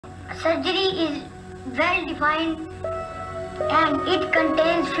surgery is well defined and it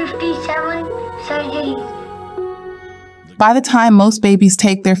contains 57 surgeries. By the time most babies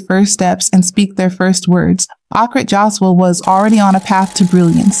take their first steps and speak their first words, Akrit Jaswal was already on a path to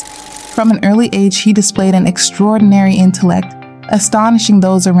brilliance. From an early age, he displayed an extraordinary intellect, astonishing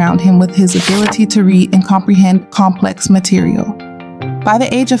those around him with his ability to read and comprehend complex material. By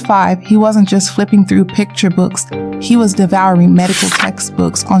the age of 5, he wasn't just flipping through picture books, he was devouring medical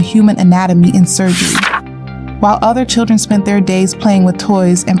textbooks on human anatomy and surgery. While other children spent their days playing with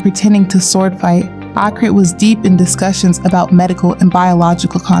toys and pretending to sword fight, Akrit was deep in discussions about medical and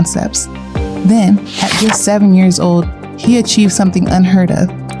biological concepts. Then, at just 7 years old, he achieved something unheard of,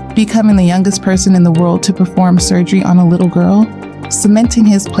 becoming the youngest person in the world to perform surgery on a little girl, cementing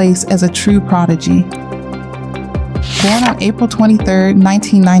his place as a true prodigy. Born on April 23,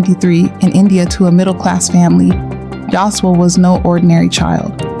 1993, in India to a middle-class family, Jaswal was no ordinary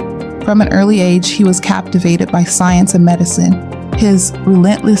child. From an early age, he was captivated by science and medicine, his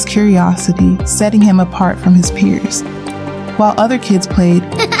relentless curiosity setting him apart from his peers. While other kids played,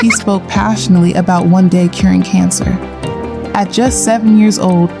 he spoke passionately about one day curing cancer. At just 7 years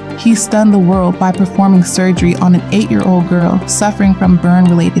old, he stunned the world by performing surgery on an 8-year-old girl suffering from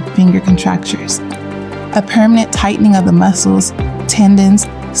burn-related finger contractures, a permanent tightening of the muscles, tendons,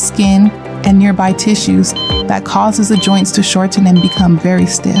 skin, and nearby tissues that causes the joints to shorten and become very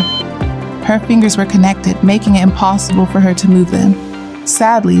stiff. Her fingers were connected, making it impossible for her to move them.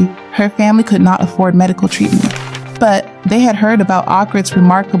 Sadly, her family could not afford medical treatment, but they had heard about Akrit's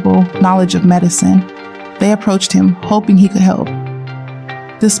remarkable knowledge of medicine. They approached him, hoping he could help.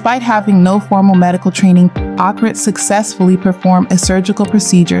 Despite having no formal medical training, Akrit successfully performed a surgical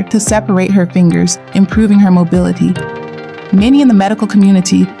procedure to separate her fingers, improving her mobility. Many in the medical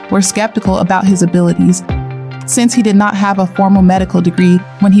community were skeptical about his abilities. Since he did not have a formal medical degree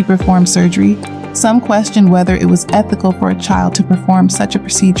when he performed surgery, some questioned whether it was ethical for a child to perform such a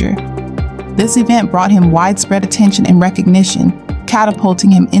procedure. This event brought him widespread attention and recognition, catapulting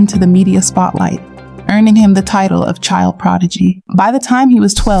him into the media spotlight, earning him the title of child prodigy. By the time he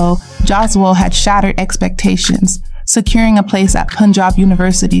was 12, Jaswal had shattered expectations, securing a place at Punjab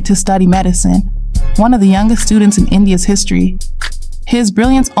University to study medicine, one of the youngest students in India's history. His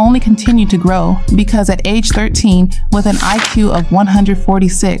brilliance only continued to grow because at age 13, with an IQ of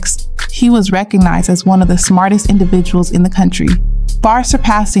 146, he was recognized as one of the smartest individuals in the country, far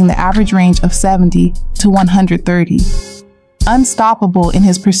surpassing the average range of 70 to 130. Unstoppable in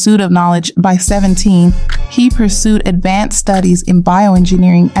his pursuit of knowledge, by 17, he pursued advanced studies in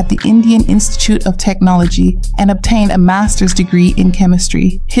bioengineering at the Indian Institute of Technology and obtained a master's degree in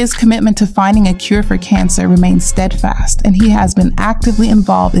chemistry. His commitment to finding a cure for cancer remains steadfast, and he has been actively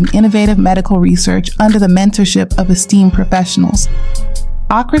involved in innovative medical research under the mentorship of esteemed professionals.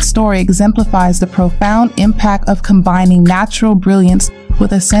 Akrit's story exemplifies the profound impact of combining natural brilliance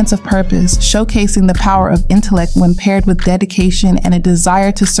with a sense of purpose, showcasing the power of intellect when paired with dedication and a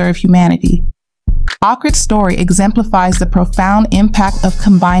desire to serve humanity. Akrit's story exemplifies the profound impact of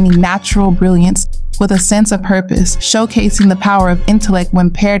combining natural brilliance with a sense of purpose, showcasing the power of intellect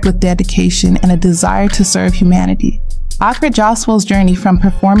when paired with dedication and a desire to serve humanity. Akrit Jaswal's journey from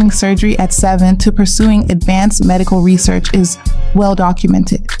performing surgery at 7 to pursuing advanced medical research is well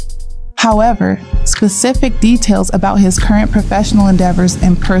documented. However, specific details about his current professional endeavors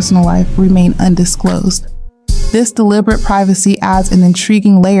and personal life remain undisclosed. This deliberate privacy adds an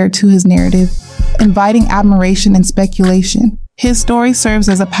intriguing layer to his narrative, inviting admiration and speculation. His story serves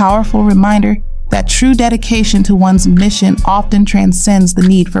as a powerful reminder that true dedication to one's mission often transcends the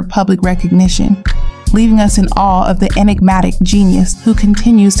need for public recognition, leaving us in awe of the enigmatic genius who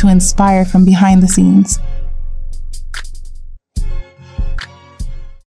continues to inspire from behind the scenes.